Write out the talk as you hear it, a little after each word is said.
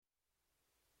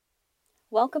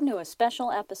Welcome to a special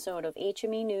episode of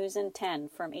HME News in 10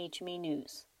 from HME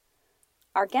News.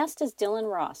 Our guest is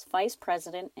Dylan Ross, Vice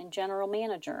President and General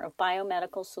Manager of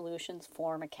Biomedical Solutions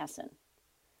for McKesson.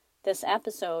 This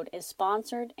episode is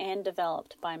sponsored and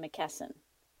developed by McKesson.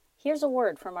 Here's a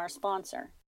word from our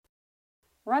sponsor.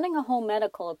 Running a home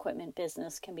medical equipment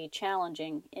business can be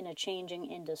challenging in a changing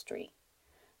industry.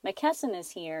 McKesson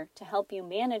is here to help you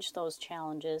manage those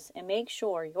challenges and make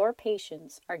sure your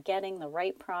patients are getting the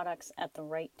right products at the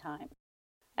right time.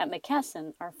 At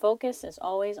McKesson, our focus is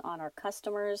always on our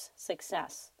customers'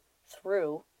 success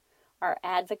through our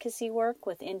advocacy work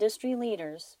with industry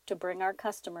leaders to bring our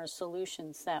customers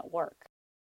solutions that work,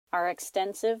 our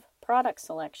extensive product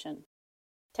selection,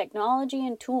 technology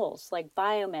and tools like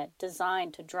Biomed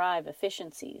designed to drive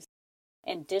efficiencies,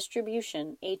 and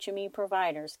distribution HME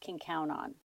providers can count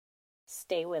on.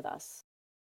 Stay with us.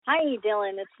 Hi,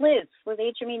 Dylan. It's Liz with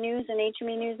HME News and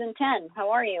HME News in 10. How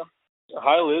are you?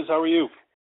 Hi, Liz. How are you?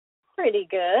 Pretty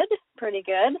good.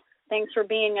 Thanks for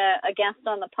being a guest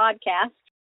on the podcast.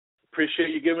 Appreciate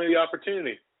you giving me the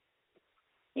opportunity.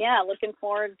 Yeah, looking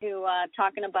forward to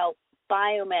talking about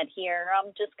Biomed here.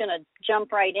 I'm just going to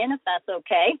jump right in if that's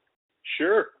okay.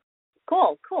 Sure.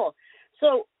 Cool.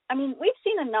 So, we've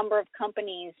seen a number of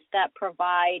companies that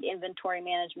provide inventory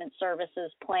management services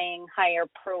playing higher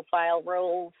profile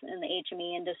roles in the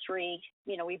HME industry.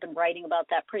 We've been writing about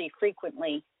that pretty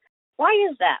frequently. Why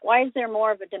is that? Why is there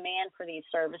more of a demand for these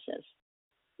services?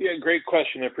 Yeah, great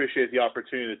question. I appreciate the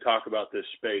opportunity to talk about this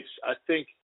space. I think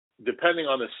depending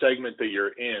on the segment that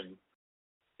you're in,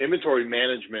 inventory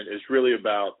management is really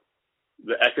about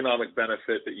the economic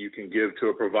benefit that you can give to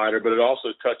a provider, but it also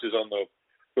touches on the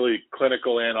really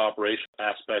clinical and operational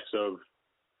aspects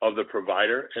of the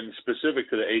provider. And specific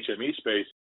to the HME space,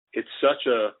 it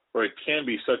can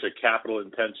be such a capital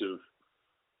intensive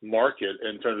market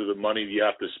in terms of the money you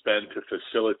have to spend to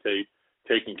facilitate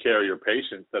taking care of your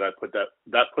patients that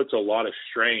puts a lot of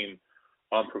strain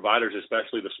on providers,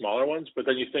 especially the smaller ones. But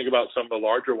then you think about some of the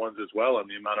larger ones as well and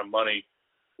the amount of money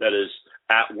that is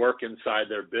at work inside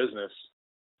their business.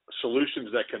 Solutions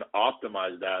that can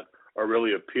optimize that are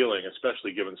really appealing,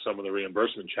 especially given some of the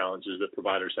reimbursement challenges that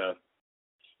providers have.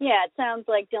 Yeah, it sounds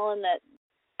like, Dylan, that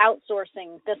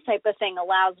outsourcing this type of thing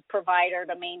allows a provider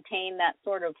to maintain that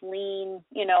sort of lean,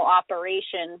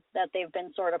 operation that they've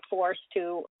been sort of forced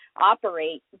to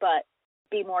operate, but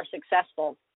be more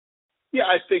successful. Yeah,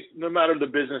 I think no matter the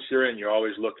business you're in, you're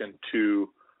always looking to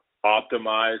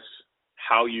optimize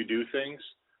how you do things,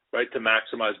 right, to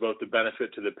maximize both the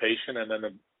benefit to the patient and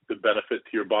then the benefit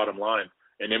to your bottom line.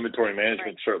 And inventory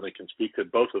management certainly can speak to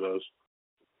both of those.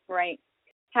 Right.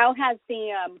 How has the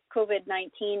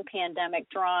COVID-19 pandemic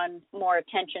drawn more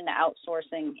attention to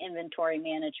outsourcing inventory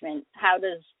management? How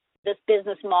does this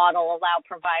business model allow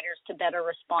providers to better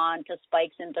respond to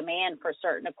spikes in demand for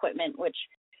certain equipment, which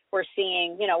we're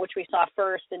seeing, which we saw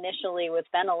first initially with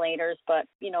ventilators, but,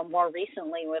 more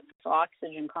recently with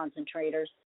oxygen concentrators?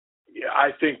 Yeah, I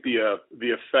think the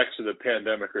effects of the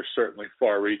pandemic are certainly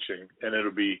far-reaching, and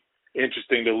it'll be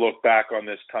interesting to look back on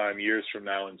this time years from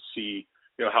now and see,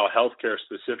 how healthcare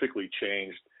specifically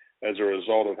changed as a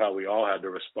result of how we all had to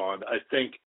respond. I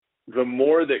think the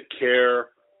more that care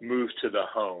moves to the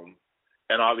home,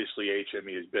 and obviously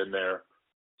HME has been there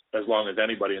as long as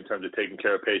anybody in terms of taking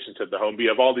care of patients at the home, but you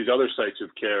have all these other sites of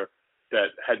care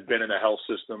that had been in a health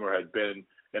system or had been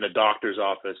in a doctor's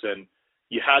office, and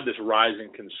you had this rising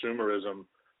consumerism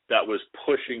that was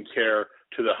pushing care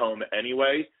to the home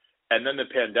anyway. And then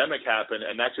the pandemic happened,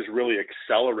 and that just really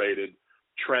accelerated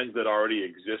trends that already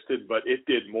existed, but it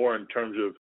did more in terms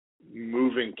of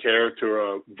moving care to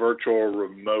a virtual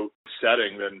remote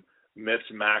setting than MIPS,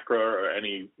 MACRA, or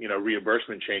any,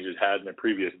 reimbursement changes had in the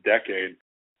previous decade.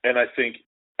 And I think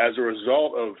as a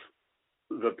result of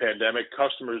the pandemic,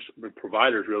 customers,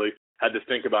 providers really had to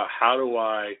think about how do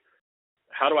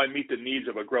I meet the needs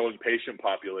of a growing patient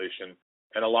population?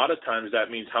 And a lot of times that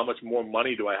means how much more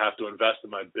money do I have to invest in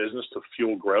my business to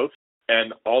fuel growth?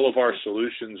 And all of our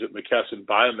solutions at McKesson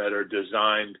Biomed are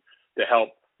designed to help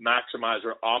maximize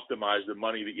or optimize the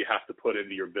money that you have to put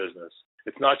into your business.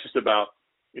 It's not just about,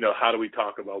 how do we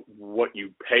talk about what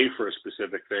you pay for a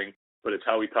specific thing, but it's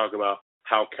how we talk about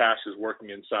how cash is working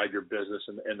inside your business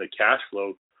and the cash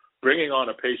flow. Bringing on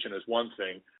a patient is one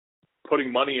thing. Putting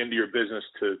money into your business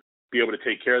to be able to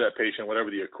take care of that patient,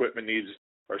 whatever the equipment needs,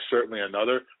 are certainly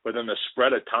another, but then the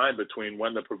spread of time between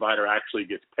when the provider actually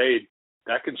gets paid,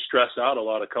 that can stress out a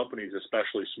lot of companies,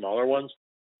 especially smaller ones,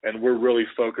 and we're really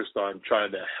focused on trying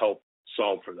to help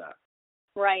solve for that.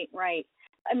 Right.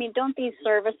 I mean, don't these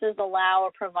services allow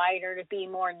a provider to be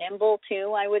more nimble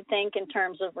too, I would think, in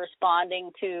terms of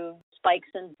responding to spikes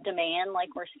in demand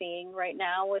like we're seeing right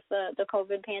now with the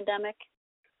COVID pandemic?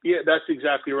 Yeah, that's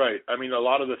exactly right. I mean, a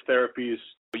lot of the therapies,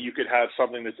 you could have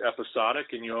something that's episodic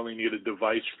and you only need a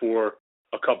device for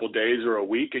a couple of days or a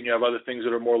week, and you have other things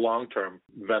that are more long-term,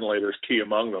 ventilators key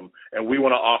among them. And we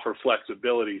want to offer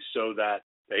flexibility so that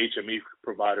the HME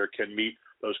provider can meet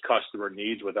those customer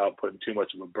needs without putting too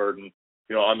much of a burden,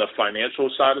 on the financial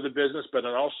side of the business, but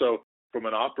then also from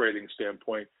an operating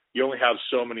standpoint, you only have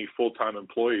so many full-time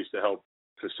employees to help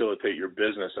facilitate your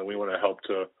business, and we want to help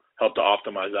to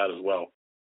optimize that as well.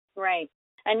 Right.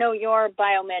 I know your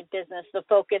biomed business, the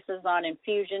focus is on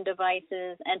infusion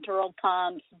devices, enteral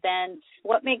pumps, vents.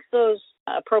 What makes those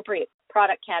appropriate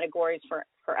product categories for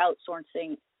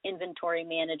outsourcing inventory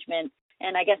management?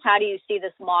 And I guess, how do you see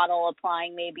this model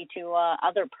applying maybe to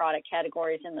other product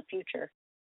categories in the future?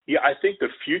 Yeah, I think the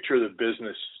future of the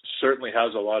business certainly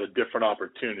has a lot of different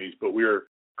opportunities, but we're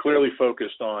clearly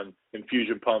focused on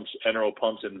infusion pumps, enteral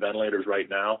pumps, and ventilators right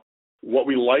now. What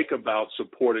we like about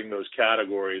supporting those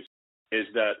categories is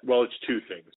that, well, it's two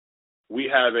things. We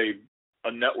have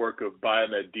a network of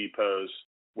biomed depots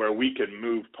where we can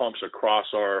move pumps across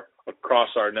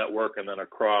our network and then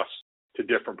across to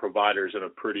different providers in a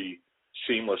pretty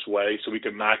seamless way, so we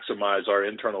can maximize our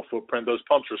internal footprint. Those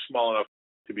pumps are small enough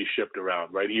to be shipped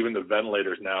around, right? Even the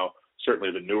ventilators now,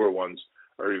 certainly the newer ones,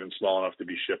 are even small enough to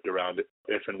be shipped around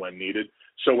if and when needed.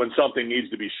 So when something needs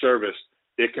to be serviced,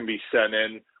 it can be sent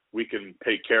in. We can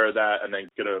take care of that and then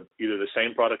get either the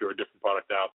same product or a different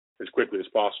product out as quickly as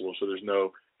possible, so there's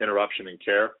no interruption in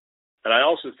care. And I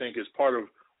also think as part of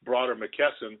broader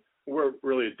McKesson, we're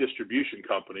really a distribution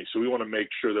company, so we want to make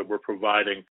sure that we're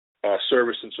providing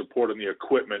service and support on the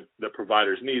equipment that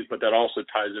providers need, but that also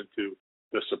ties into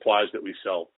the supplies that we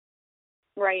sell.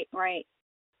 Right.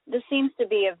 This seems to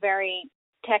be a very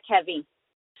tech-heavy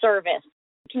service.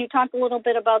 Can you talk a little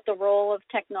bit about the role of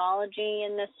technology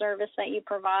in this service that you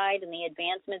provide and the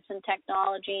advancements in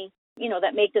technology,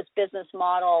 that make this business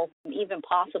model even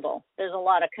possible? There's a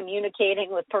lot of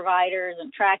communicating with providers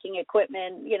and tracking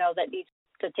equipment, that needs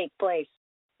to take place.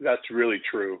 That's really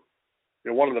true.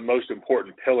 One of the most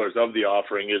important pillars of the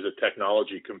offering is a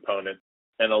technology component,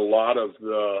 and a lot of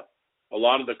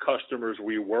the customers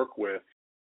we work with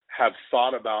have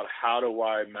thought about, how do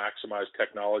I maximize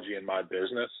technology in my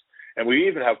business? And we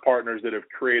even have partners that have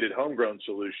created homegrown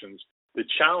solutions. The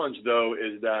challenge, though,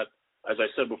 is that, as I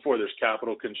said before, there's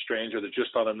capital constraints, or there's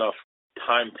just not enough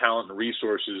time, talent, and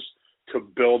resources to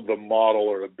build the model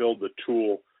or to build the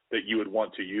tool that you would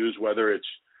want to use, whether it's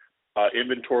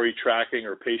inventory tracking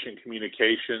or patient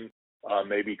communication,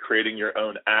 maybe creating your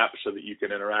own app so that you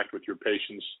can interact with your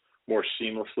patients more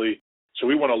seamlessly. So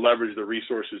we want to leverage the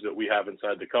resources that we have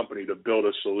inside the company to build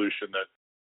a solution that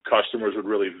customers would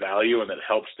really value and that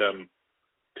helps them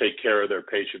take care of their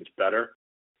patients better.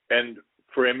 And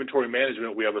for inventory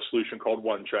management, we have a solution called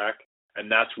OneTrack,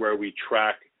 and that's where we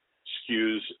track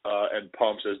SKUs and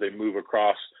pumps as they move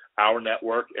across our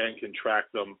network and can track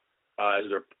them as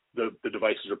the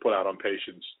devices are put out on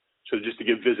patients. So just to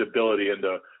give visibility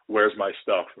into, where's my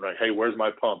stuff, right? Hey, where's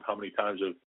my pump? How many times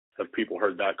have people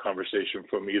heard that conversation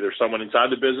from either someone inside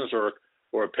the business or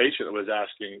a patient that was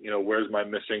asking, where's my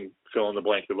missing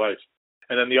fill-in-the-blank device?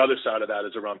 And then the other side of that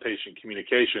is around patient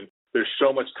communication. There's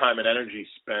so much time and energy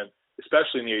spent,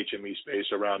 especially in the HME space,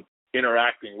 around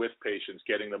interacting with patients,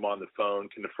 getting them on the phone,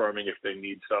 confirming if they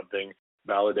need something,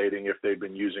 validating if they've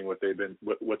been using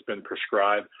what's been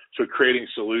prescribed. So creating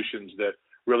solutions that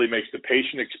really makes the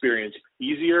patient experience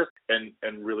easier and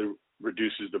really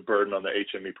reduces the burden on the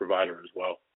HME provider as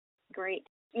well. Great.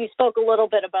 You spoke a little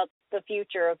bit about the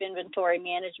future of inventory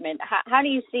management. How do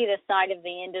you see this side of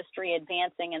the industry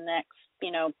advancing in the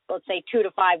next, let's say 2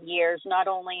 to 5 years, not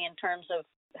only in terms of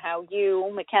how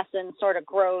McKesson sort of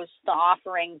grows the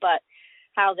offering, but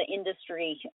how the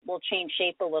industry will change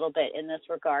shape a little bit in this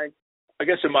regard? I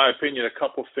guess, in my opinion, a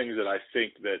couple things that I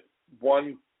think that,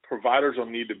 one, providers will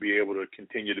need to be able to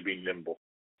continue to be nimble.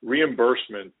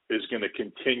 Reimbursement is going to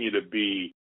continue to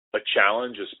be a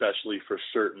challenge, especially for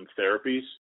certain therapies.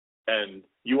 And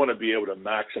you want to be able to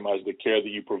maximize the care that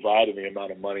you provide and the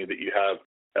amount of money that you have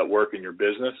at work in your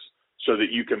business so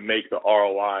that you can make the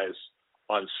ROIs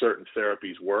on certain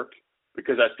therapies work.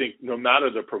 Because I think no matter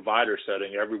the provider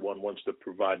setting, everyone wants to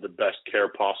provide the best care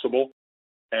possible.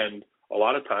 And a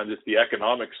lot of times it's the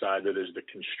economic side that is the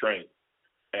constraint.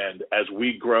 And as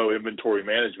we grow inventory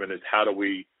management, it's how do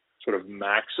we sort of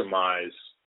maximize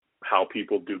how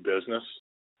people do business.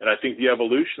 And I think the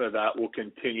evolution of that will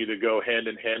continue to go hand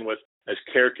in hand with, as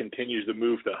care continues to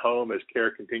move to home, as care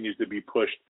continues to be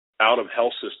pushed out of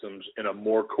health systems in a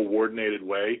more coordinated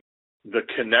way, the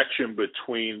connection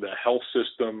between the health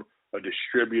system, a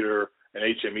distributor, an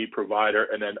HME provider,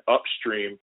 and then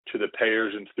upstream to the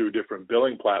payers and through different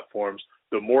billing platforms,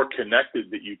 the more connected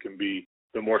that you can be,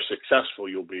 the more successful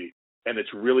you'll be. And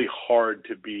it's really hard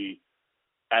to be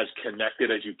as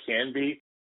connected as you can be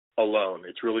alone.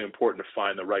 It's really important to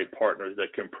find the right partners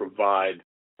that can provide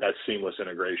that seamless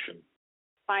integration.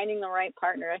 Finding the right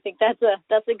partner. I think that's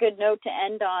a good note to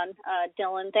end on,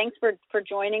 Dylan. Thanks for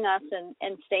joining us,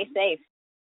 and stay safe.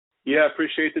 Yeah,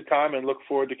 appreciate the time and look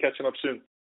forward to catching up soon.